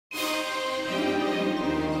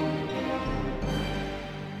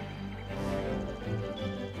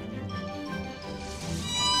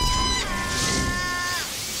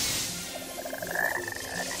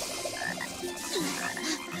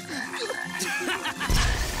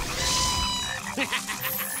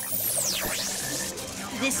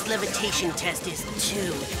This levitation test is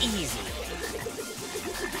too easy.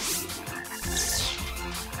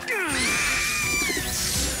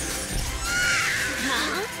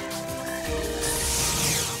 Huh?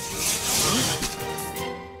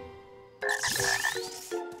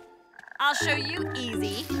 I'll show you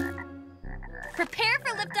easy. Prepare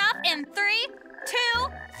for liftoff in 3, 2,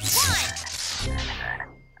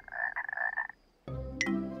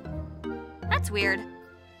 1. That's weird.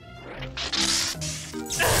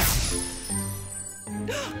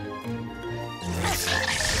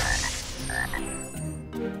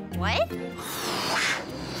 What?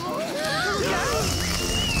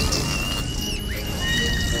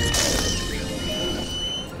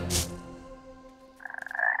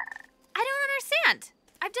 I don't understand.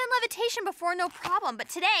 I've done levitation before, no problem, but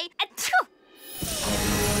today,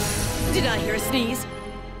 Did I hear a sneeze?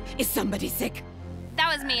 Is somebody sick?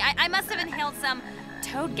 That was me. I must have inhaled some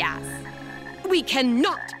toad gas. We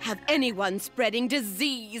cannot have anyone spreading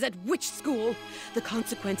disease at witch school. The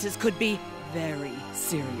consequences could be very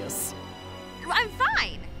serious. I'm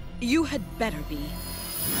fine. You had better be.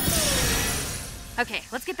 Okay,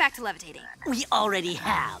 let's get back to levitating. We already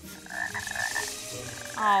have.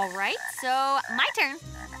 All right, so my turn.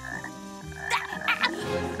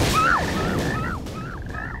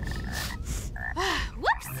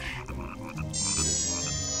 Whoops.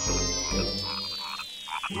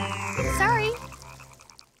 Sorry.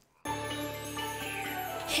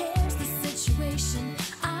 Here's the situation.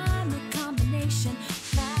 I'm a combination,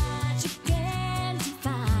 magic and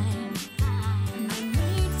divine. No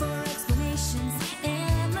need for explanations,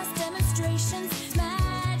 endless demonstrations.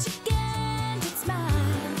 Magic and it's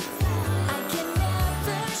mine. I can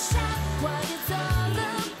never shout what it's all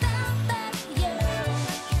about. That you,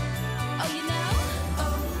 oh, you know,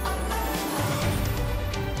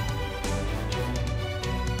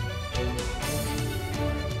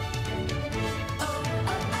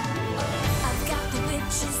 I've got the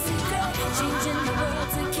witch's secret, changing the world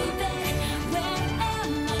to keep it. Where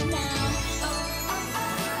am I now?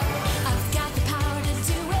 I've got the power to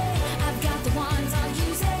do it. I've got the wands, I'll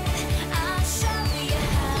use it. I'll show you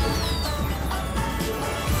how.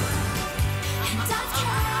 And I've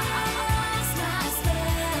cast my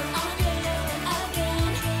spell on you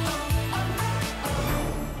again.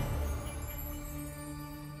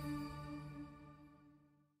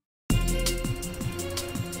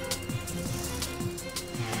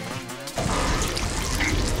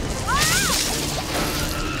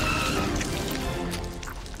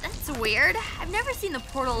 That's weird. I've never seen the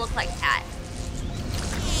portal look like that.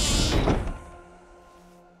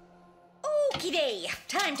 Okie day,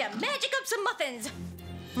 time to magic up some muffins.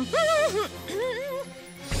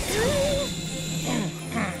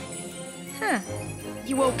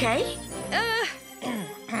 You okay?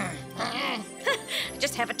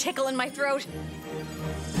 Just have a tickle in my throat.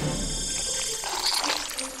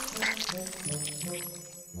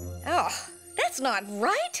 Oh, that's not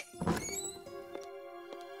right.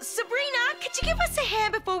 Sabrina, could you give us a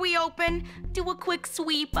hand before we open? Do a quick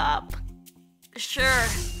sweep up. Sure.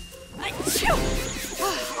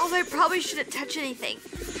 Although I probably shouldn't touch anything.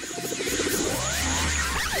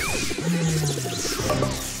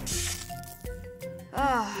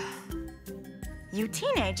 You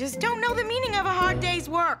teenagers don't know the meaning of a hard day's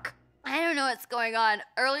work. I don't know what's going on.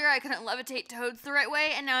 Earlier I couldn't levitate toads the right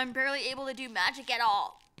way, and now I'm barely able to do magic at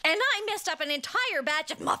all. And I messed up an entire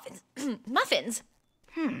batch of muffins. Muffins?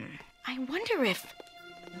 I wonder if...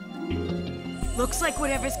 Looks like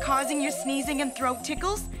whatever's causing your sneezing and throat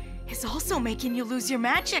tickles is also making you lose your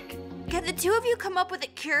magic. Can the two of you come up with a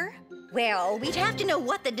cure? Well, we'd have to know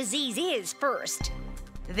what the disease is first.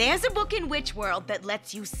 There's a book in Witch World that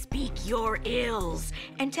lets you speak your ills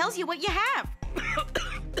and tells you what you have.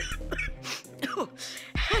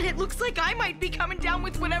 And it looks like I might be coming down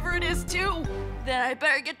with whatever it is, too. Then I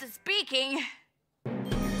better get to speaking.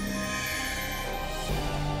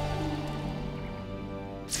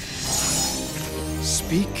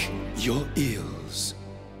 Speak your ills.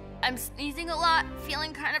 I'm sneezing a lot,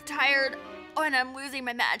 feeling kind of tired, and I'm losing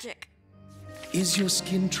my magic. Is your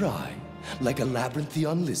skin dry, like a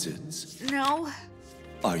labyrinthion lizard's? No.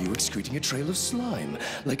 Are you excreting a trail of slime,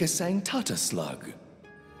 like a Sanctata slug?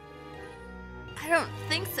 I don't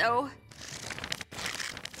think so.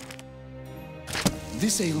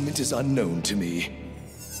 This ailment is unknown to me.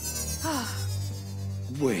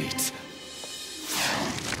 Wait.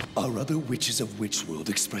 Are other witches of Witchworld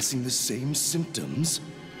expressing the same symptoms?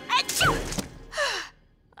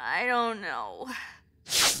 I don't know.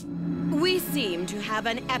 We seem to have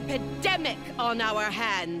an epidemic on our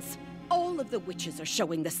hands. All of the witches are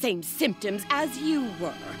showing the same symptoms as you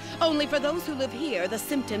were. Only for those who live here, the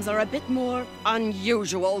symptoms are a bit more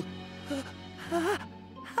unusual.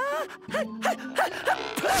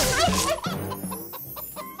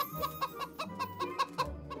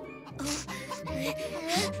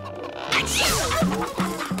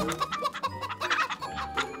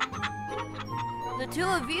 The two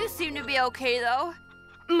of you seem to be okay, though.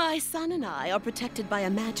 My son and I are protected by a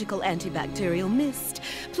magical antibacterial mist.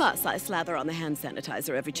 Plus, I slather on the hand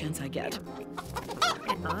sanitizer every chance I get.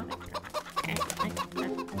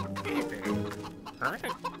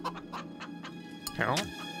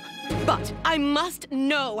 But I must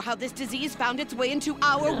know how this disease found its way into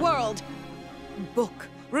our world. Book,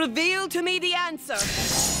 reveal to me the answer.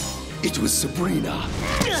 It was Sabrina.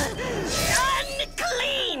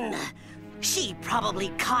 Unclean! She probably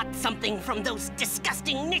caught something from those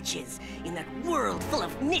disgusting niches in that world full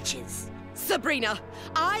of niches. Sabrina,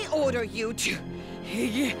 I order you to...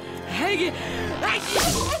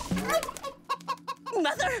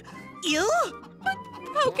 Mother? You?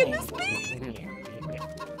 How can this be?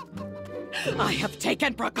 I have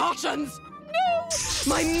taken precautions. No!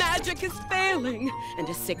 My magic is failing, and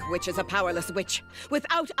a sick witch is a powerless witch.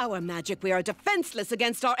 Without our magic, we are defenseless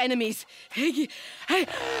against our enemies.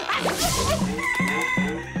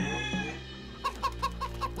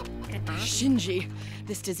 Shinji,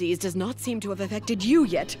 this disease does not seem to have affected you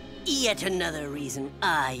yet. Yet another reason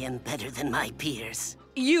I am better than my peers.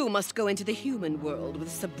 You must go into the human world with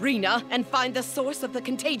Sabrina and find the source of the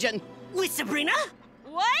contagion. With Sabrina?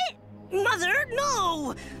 What? Mother,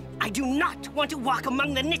 no! I do not want to walk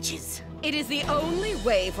among the niches. It is the only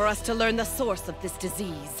way for us to learn the source of this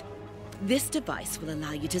disease. This device will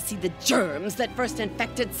allow you to see the germs that first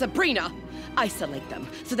infected Sabrina. Isolate them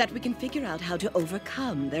so that we can figure out how to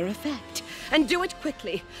overcome their effect. And do it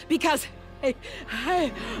quickly, because...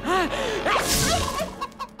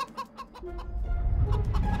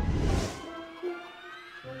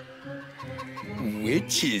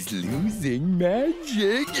 Witch is losing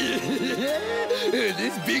magic.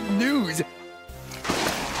 This big news.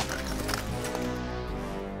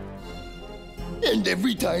 And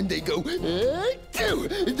every time they go,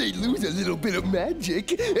 they lose a little bit of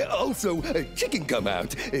magic. Also, a chicken come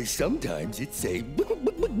out. Sometimes it's a...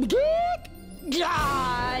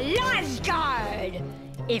 Lasgard!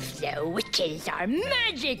 If the witches are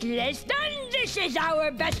magicless, then this is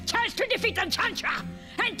our best chance to defeat the Chantra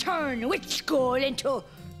and turn witch school into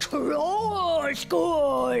troll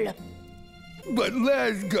school. But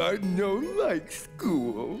Lasgard no like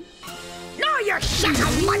school. No, you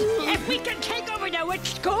second one! If we can take over the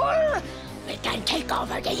witch school, we can take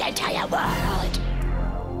over the entire world.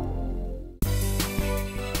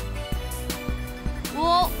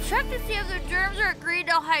 Well, check to see if the germs are at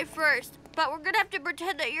Greendale High first. But we're gonna have to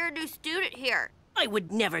pretend that you're a new student here. I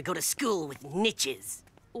would never go to school with niches.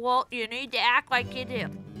 Well, you need to act like you do.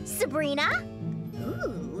 Sabrina?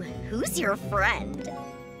 Ooh, who's your friend?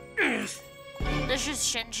 This is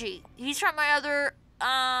Shinji. He's from my other,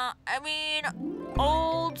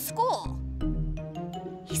 old school.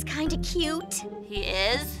 He's kinda cute. He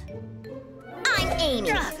is? I'm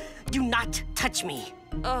Amy. Do not touch me.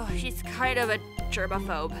 Oh, he's kind of a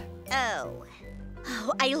germaphobe. Oh,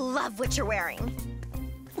 I love what you're wearing.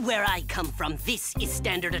 Where I come from, this is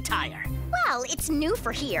standard attire. Well, it's new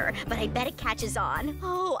for here, but I bet it catches on.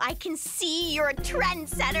 Oh, I can see you're a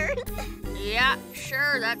trendsetter. Yeah,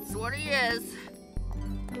 sure, that's what he is.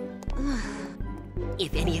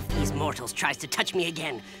 If any of these mortals tries to touch me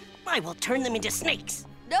again, I will turn them into snakes.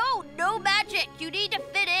 No magic. You need to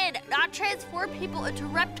fit in, not transform people into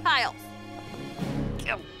reptiles.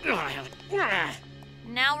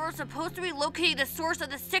 Now we're supposed to be locating the source of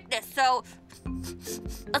the sickness, so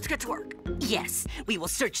let's get to work. Yes, we will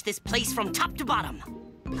search this place from top to bottom.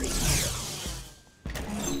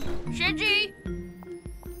 Shinji!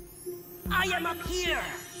 I am up here.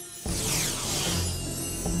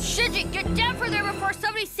 Shinji, get down from there before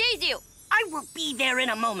somebody sees you! I will be there in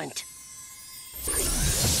a moment.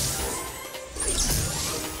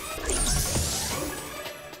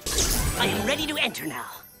 I am ready to enter now.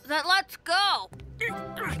 Then let's go!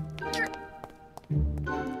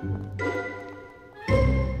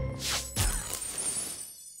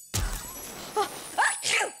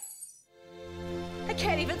 I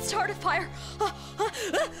can't even start a fire.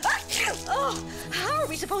 Oh, how are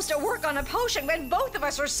we supposed to work on a potion when both of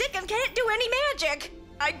us are sick and can't do any magic?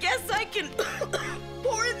 I guess I can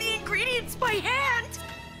pour in the ingredients by hand.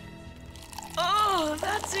 Oh,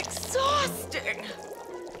 that's exhausting.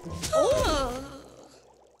 Oh.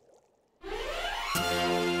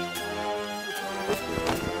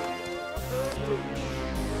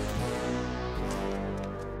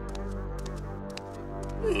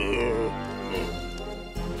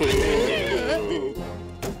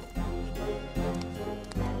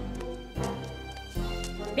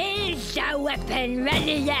 Is the weapon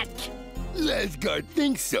ready yet? Lasgard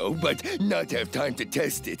thinks so, but not have time to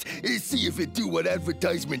test it. See if it do what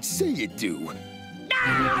advertisements say it do.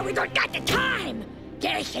 Ah, we don't got the time!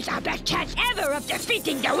 This is our best chance ever of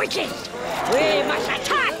defeating the witches! We must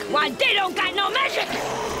attack while they don't got no magic!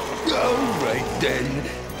 All right, then.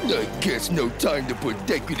 I guess no time to put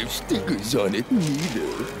decorative stickers on it,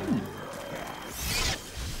 neither.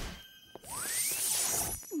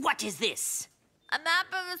 What is this? A map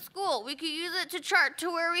of the school. We could use it to chart to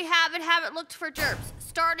where we haven't looked for germs,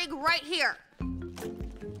 starting right here.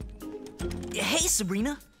 Hey,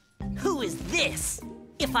 Sabrina. Who is this?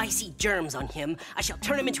 If I see germs on him, I shall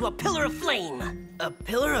turn him into a pillar of flame. A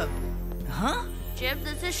pillar of... Huh? Jim,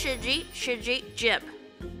 this is Shinji. Shinji, Jim.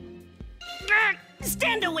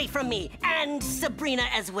 Stand away from me, and Sabrina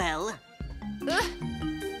as well.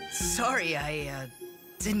 Sorry, I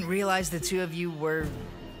didn't realize the two of you were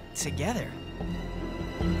together.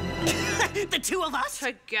 The two of us?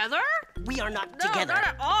 Together? We are not No, together. not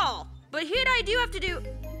at all. But he and I do have to do...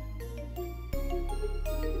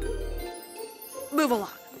 Move along.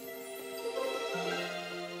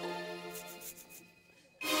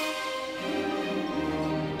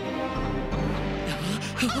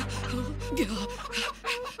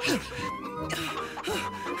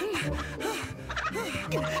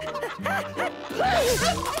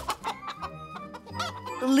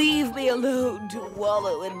 Leave me alone to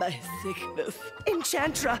wallow in my sickness.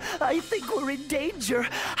 Enchantra, I think we're in danger.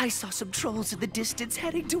 I saw some trolls in the distance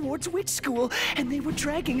heading towards Witch School, and they were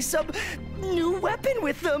dragging some new weapon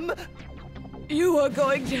with them. You are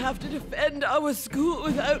going to have to defend our school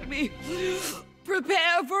without me.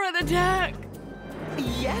 Prepare for an attack.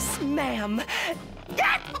 Yes, ma'am.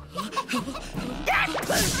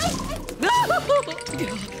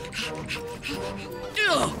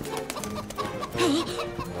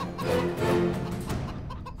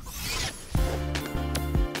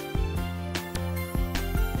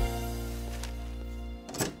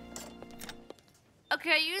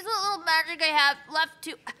 Okay, use the little magic I have left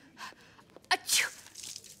to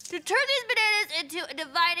turn these bananas into a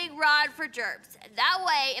divining rod for germs. And that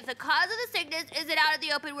way, if the cause of the sickness isn't out in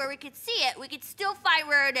the open where we can see it, we can still find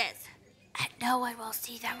where it is. And no one will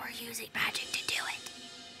see that we're using magic to do it.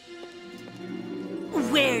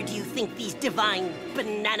 Where do you think these divine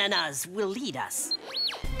bananas will lead us?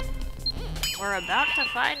 We're about to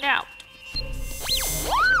find out.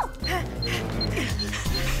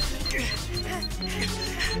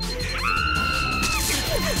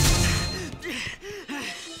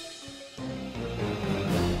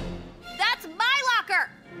 That's my locker!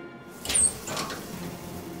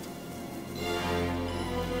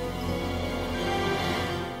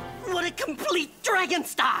 What a complete dragon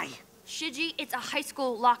sty! Shinji, it's a high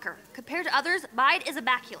school locker. Compared to others, mine is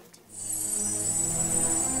immaculate.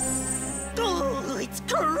 Oh, it's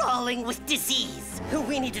crawling with disease.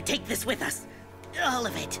 We need to take this with us. All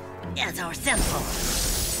of it, as our sample.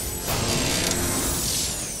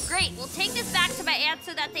 Great, we'll take this back to my aunt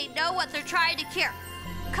so that they know what they're trying to cure.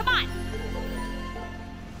 Come on!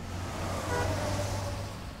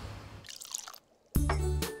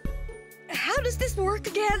 How does this work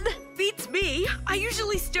again? Beats me. I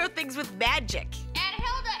usually stir things with magic. Aunt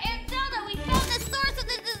Hilda, Aunt Zelda, we found the source of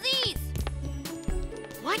the disease!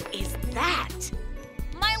 What is that?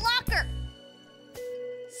 My locker!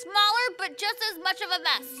 Smaller, but just as much of a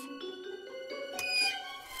mess.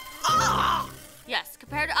 Ah! Yes,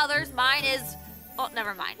 compared to others, mine is... Oh,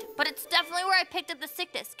 never mind. But it's definitely where I picked up the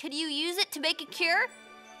sickness. Could you use it to make a cure?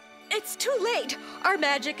 It's too late. Our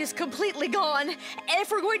magic is completely gone. And if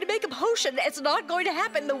we're going to make a potion, it's not going to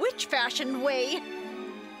happen the witch-fashioned way.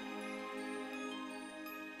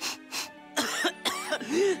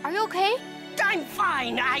 Are you okay? I'm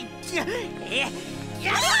fine.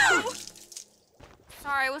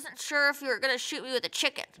 Sorry, I wasn't sure if you were gonna shoot me with a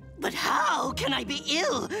chicken. But how can I be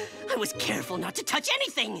ill? I was careful not to touch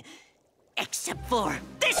anything. Except for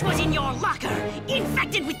this was in your locker,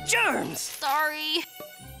 infected with germs. Sorry.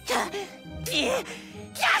 Come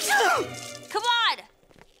on!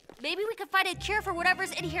 Maybe we can find a cure for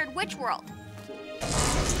whatever's in here in Witch World.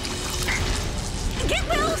 Get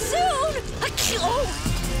well soon! What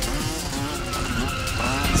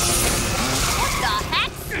the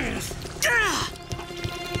heck?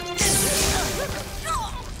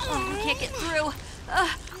 We can't get through.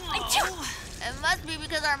 It must be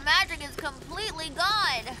because our magic is completely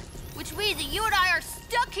gone. Which means that you and I are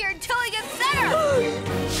stuck here until we get better!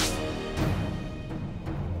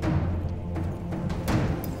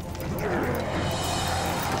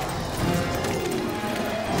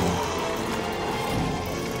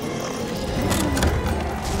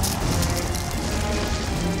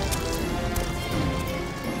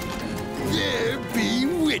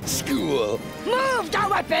 witch school. Move the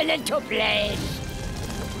weapon into place.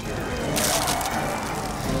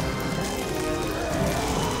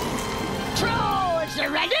 Trolls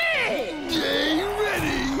ready? Yay,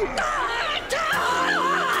 ready! Attack!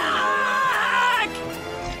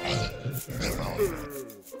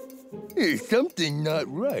 Is something not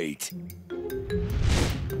right?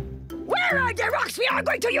 Where are the rocks we are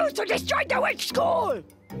going to use to destroy the witch school?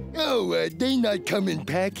 Oh, they not come in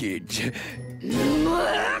package.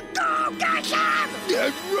 Go get them!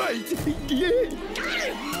 That's right! Yeah.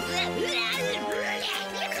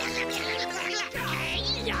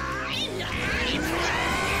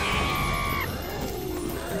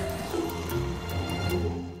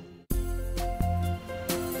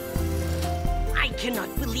 I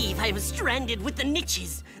cannot believe I was stranded with the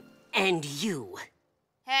niches. And you.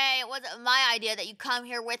 Hey, it wasn't my idea that you come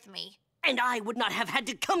here with me. And I would not have had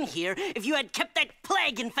to come here if you had kept that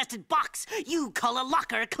plague-infested box you call a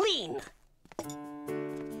locker clean.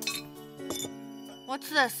 What's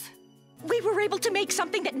this? We were able to make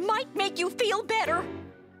something that might make you feel better.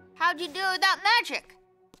 How'd you do it without magic?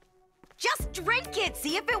 Just drink it,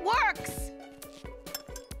 see if it works.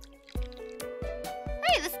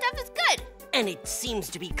 Hey, this stuff is good. And it seems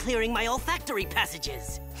to be clearing my olfactory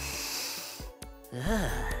passages.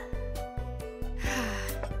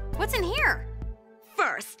 What's in here?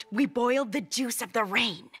 First, we boiled the juice of the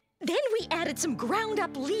rain. Then we added some ground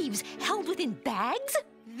up leaves held within bags.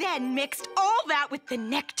 Then mixed all that with the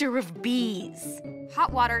nectar of bees.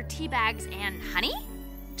 Hot water, tea bags, and honey?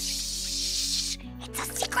 Shh! It's a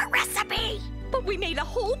secret recipe! But we made a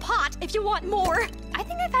whole pot if you want more. I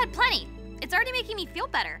think I've had plenty. It's already making me feel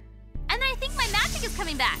better. And I think my magic is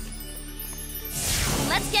coming back.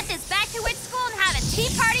 Let's get this back to witch school and have a tea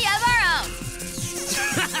party of our own.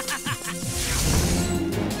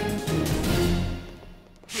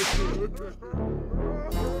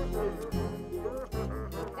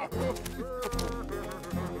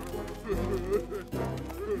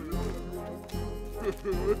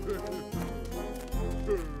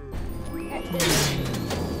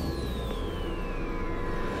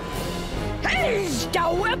 Is the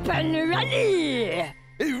weapon ready?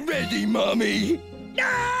 Ready, Mommy?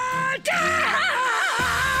 Attack!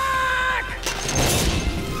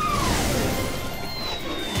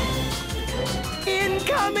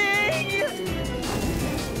 Incoming!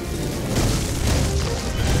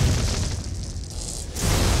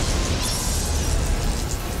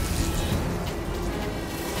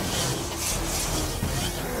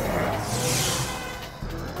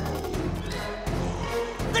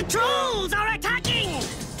 The trolls are attacking!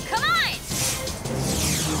 Come on!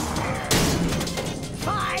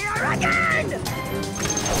 Fire again!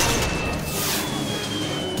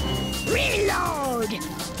 Reload!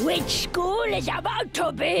 Which school is about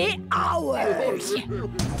to be ours?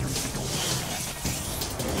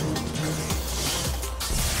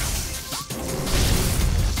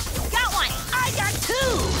 Got one! I got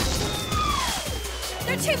two!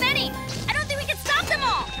 There are too many! I don't think we can stop them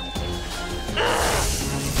all!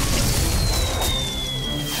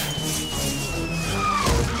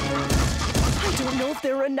 I don't know if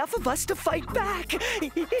there are enough of us to fight back.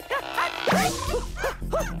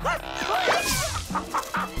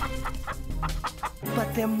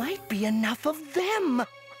 But there might be enough of them.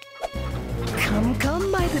 Come, come,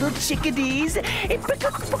 my little chickadees.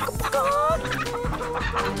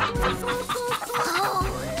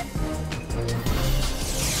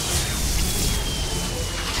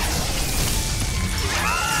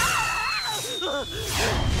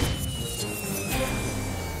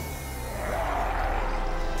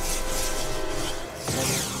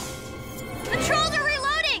 The trolls are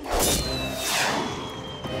reloading!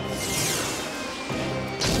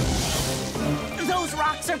 Those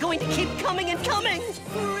rocks are going to keep coming and coming!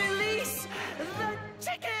 Release the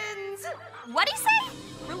chickens! What'd he say?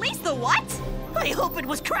 Release the what? I hope it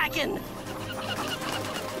was Kraken!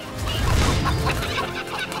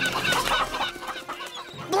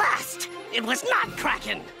 Blast! It was not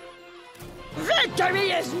Kraken!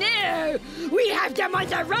 Victory is near! We have them on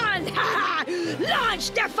the run! Ha!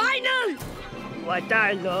 Launch the final! What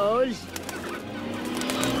are those?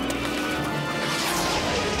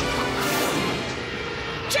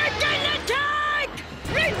 Chicken attack!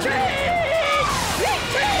 Retreat!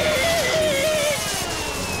 Retreat!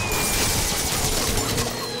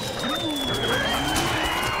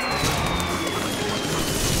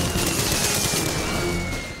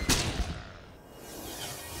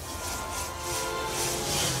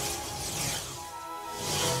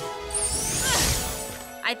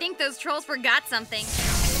 I think those trolls forgot something.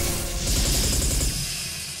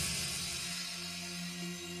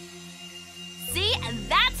 See? And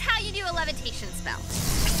that's levitation spell.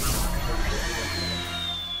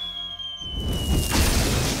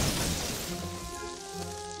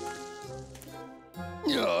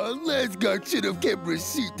 Aw, Lasgard should have kept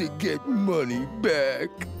receipt to get money back.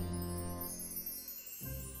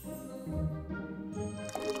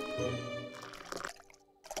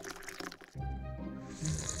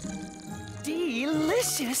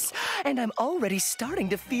 Delicious! And I'm already starting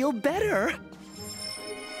to feel better.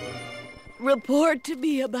 Report to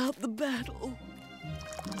me about the battle.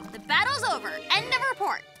 The battle's over. End of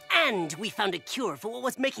report. And we found a cure for what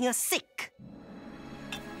was making us sick.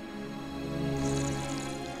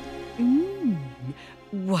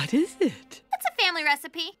 What is it? It's a family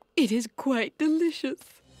recipe. It is quite delicious.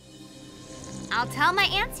 I'll tell my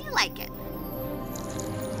aunts you like it.